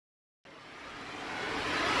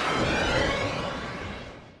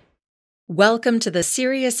Welcome to the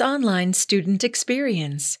Sirius Online Student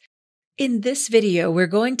Experience. In this video, we're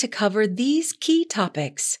going to cover these key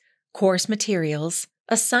topics: course materials,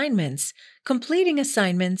 assignments, completing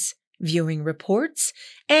assignments, viewing reports,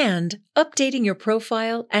 and updating your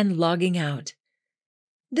profile and logging out.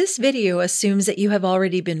 This video assumes that you have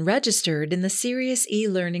already been registered in the Sirius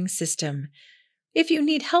e-learning system. If you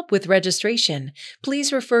need help with registration,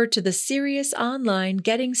 please refer to the Sirius Online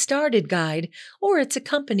Getting Started guide or its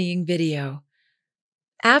accompanying video.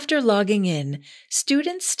 After logging in,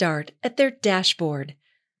 students start at their dashboard.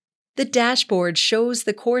 The dashboard shows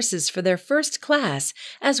the courses for their first class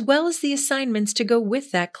as well as the assignments to go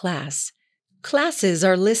with that class. Classes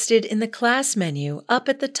are listed in the class menu up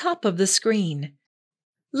at the top of the screen.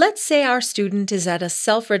 Let's say our student is at a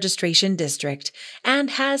self-registration district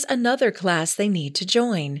and has another class they need to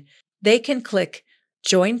join. They can click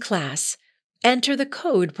Join Class, enter the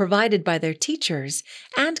code provided by their teachers,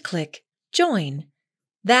 and click Join.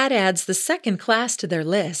 That adds the second class to their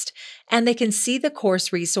list, and they can see the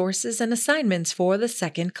course resources and assignments for the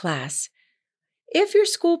second class. If your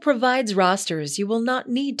school provides rosters, you will not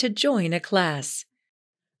need to join a class.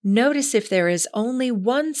 Notice if there is only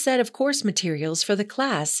one set of course materials for the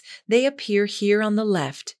class, they appear here on the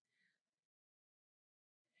left.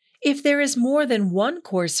 If there is more than one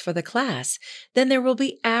course for the class, then there will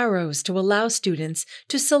be arrows to allow students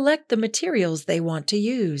to select the materials they want to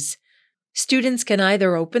use. Students can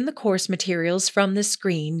either open the course materials from the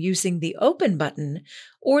screen using the Open button,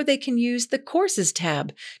 or they can use the Courses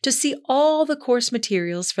tab to see all the course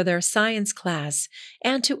materials for their science class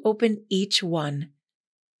and to open each one.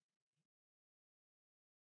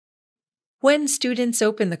 When students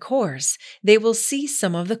open the course, they will see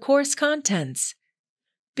some of the course contents.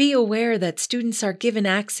 Be aware that students are given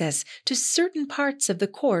access to certain parts of the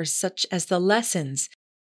course, such as the lessons,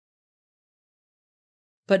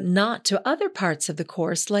 but not to other parts of the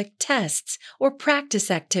course like tests or practice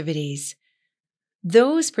activities.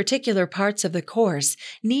 Those particular parts of the course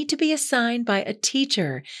need to be assigned by a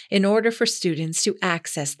teacher in order for students to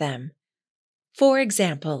access them. For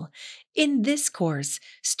example, in this course,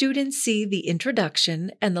 students see the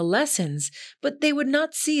introduction and the lessons, but they would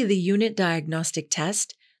not see the unit diagnostic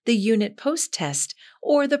test, the unit post-test,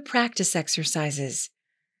 or the practice exercises.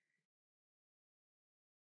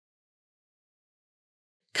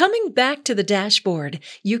 Coming back to the dashboard,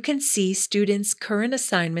 you can see students' current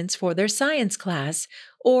assignments for their science class,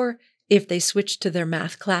 or if they switch to their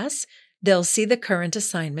math class, they'll see the current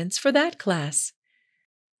assignments for that class.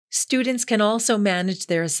 Students can also manage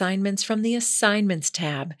their assignments from the Assignments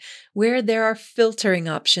tab, where there are filtering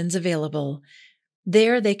options available.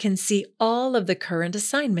 There they can see all of the current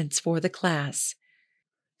assignments for the class.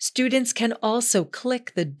 Students can also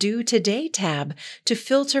click the Due Today tab to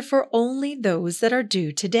filter for only those that are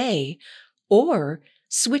due today, or,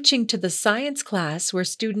 switching to the science class where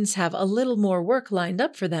students have a little more work lined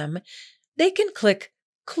up for them, they can click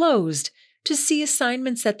Closed to see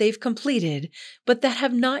assignments that they've completed, but that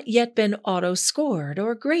have not yet been auto-scored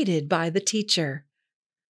or graded by the teacher.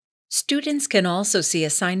 Students can also see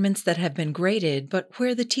assignments that have been graded, but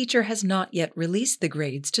where the teacher has not yet released the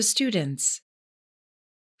grades to students.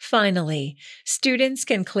 Finally, students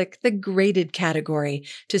can click the Graded category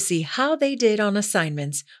to see how they did on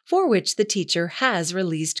assignments for which the teacher has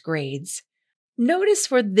released grades. Notice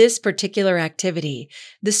for this particular activity,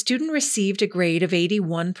 the student received a grade of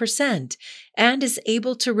 81% and is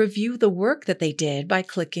able to review the work that they did by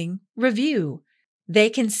clicking Review. They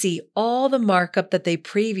can see all the markup that they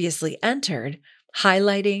previously entered,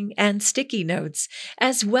 highlighting and sticky notes,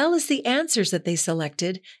 as well as the answers that they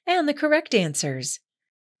selected and the correct answers.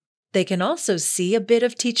 They can also see a bit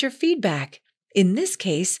of teacher feedback, in this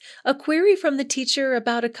case, a query from the teacher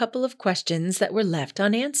about a couple of questions that were left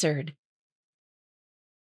unanswered.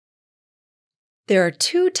 There are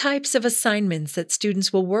two types of assignments that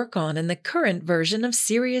students will work on in the current version of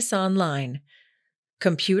Sirius Online: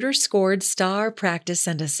 computer-scored STAR practice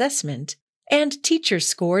and assessment, and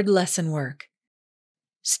teacher-scored lesson work.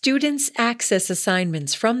 Students access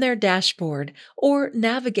assignments from their dashboard or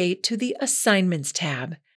navigate to the Assignments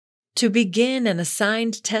tab. To begin an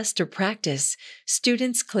assigned test or practice,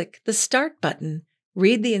 students click the Start button,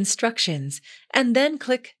 read the instructions, and then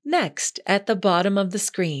click Next at the bottom of the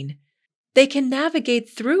screen. They can navigate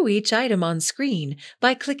through each item on screen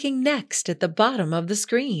by clicking Next at the bottom of the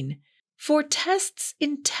screen. For tests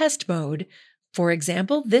in test mode, for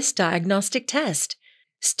example, this diagnostic test,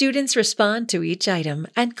 students respond to each item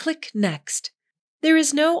and click Next. There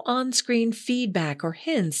is no on-screen feedback or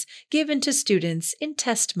hints given to students in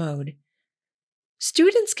test mode.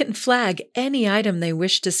 Students can flag any item they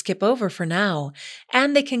wish to skip over for now,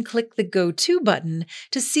 and they can click the Go To button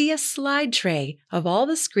to see a slide tray of all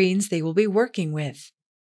the screens they will be working with.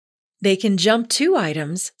 They can jump to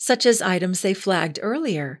items, such as items they flagged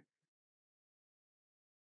earlier.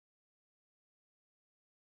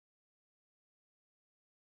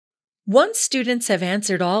 Once students have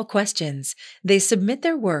answered all questions, they submit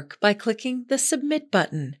their work by clicking the Submit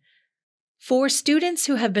button. For students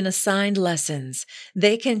who have been assigned lessons,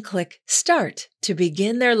 they can click Start to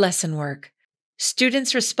begin their lesson work.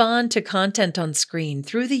 Students respond to content on screen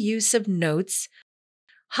through the use of notes,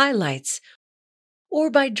 highlights, or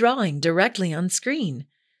by drawing directly on screen.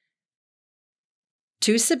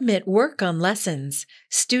 To submit work on lessons,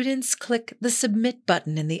 students click the Submit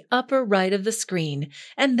button in the upper right of the screen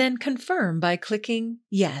and then confirm by clicking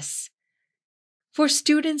Yes. For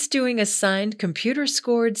students doing assigned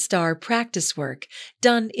computer-scored STAR practice work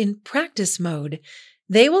done in practice mode,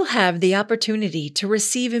 they will have the opportunity to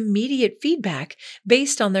receive immediate feedback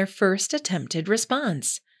based on their first attempted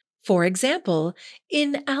response. For example,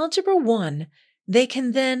 in Algebra 1, they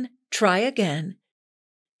can then try again,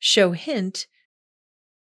 show hint,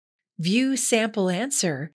 view sample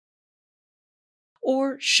answer,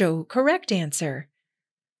 or show correct answer.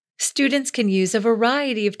 Students can use a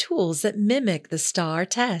variety of tools that mimic the STAR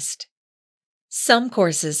test. Some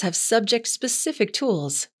courses have subject-specific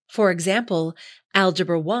tools. For example,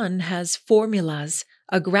 Algebra 1 has formulas,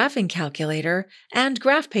 a graphing calculator, and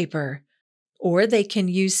graph paper. Or they can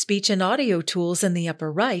use speech and audio tools in the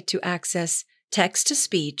upper right to access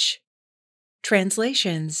text-to-speech,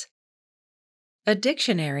 translations, a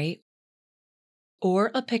dictionary,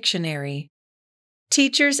 or a Pictionary.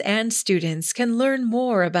 Teachers and students can learn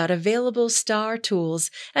more about available STAR tools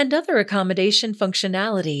and other accommodation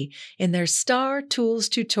functionality in their STAR Tools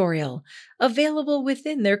tutorial, available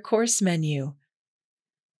within their course menu.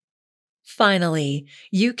 Finally,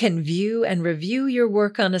 you can view and review your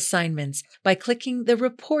work on assignments by clicking the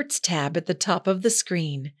Reports tab at the top of the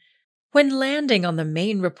screen. When landing on the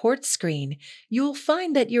main reports screen, you'll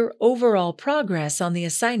find that your overall progress on the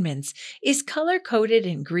assignments is color-coded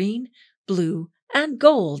in green, blue, and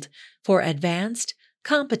gold for advanced,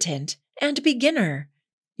 competent, and beginner.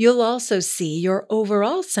 You'll also see your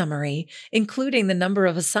overall summary, including the number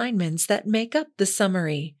of assignments that make up the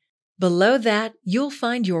summary. Below that, you'll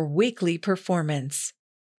find your weekly performance.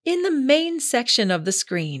 In the main section of the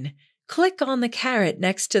screen, click on the caret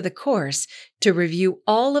next to the course to review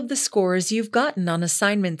all of the scores you've gotten on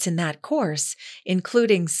assignments in that course,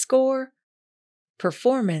 including score,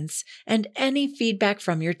 performance, and any feedback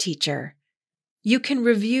from your teacher. You can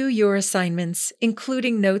review your assignments,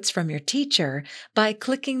 including notes from your teacher, by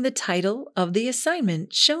clicking the title of the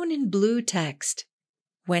assignment shown in blue text.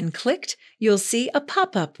 When clicked, you'll see a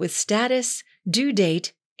pop-up with status, due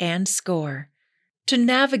date, and score. To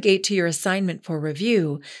navigate to your assignment for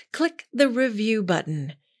review, click the Review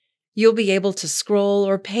button. You'll be able to scroll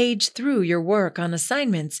or page through your work on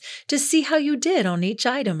assignments to see how you did on each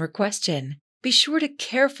item or question. Be sure to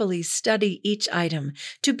carefully study each item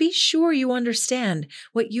to be sure you understand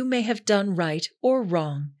what you may have done right or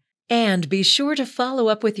wrong. And be sure to follow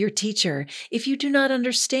up with your teacher if you do not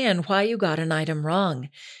understand why you got an item wrong.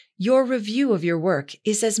 Your review of your work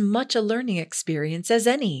is as much a learning experience as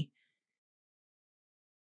any.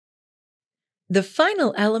 The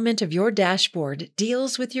final element of your dashboard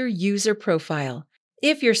deals with your user profile.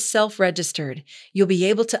 If you're self-registered, you'll be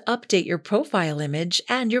able to update your profile image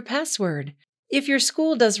and your password. If your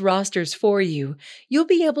school does rosters for you, you'll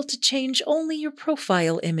be able to change only your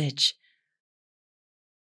profile image.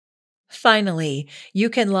 Finally, you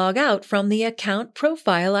can log out from the account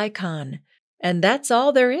profile icon. And that's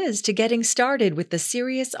all there is to getting started with the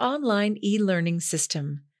Sirius online e-learning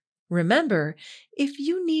system. Remember, if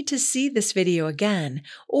you need to see this video again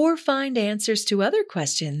or find answers to other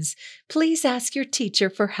questions, please ask your teacher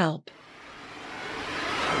for help.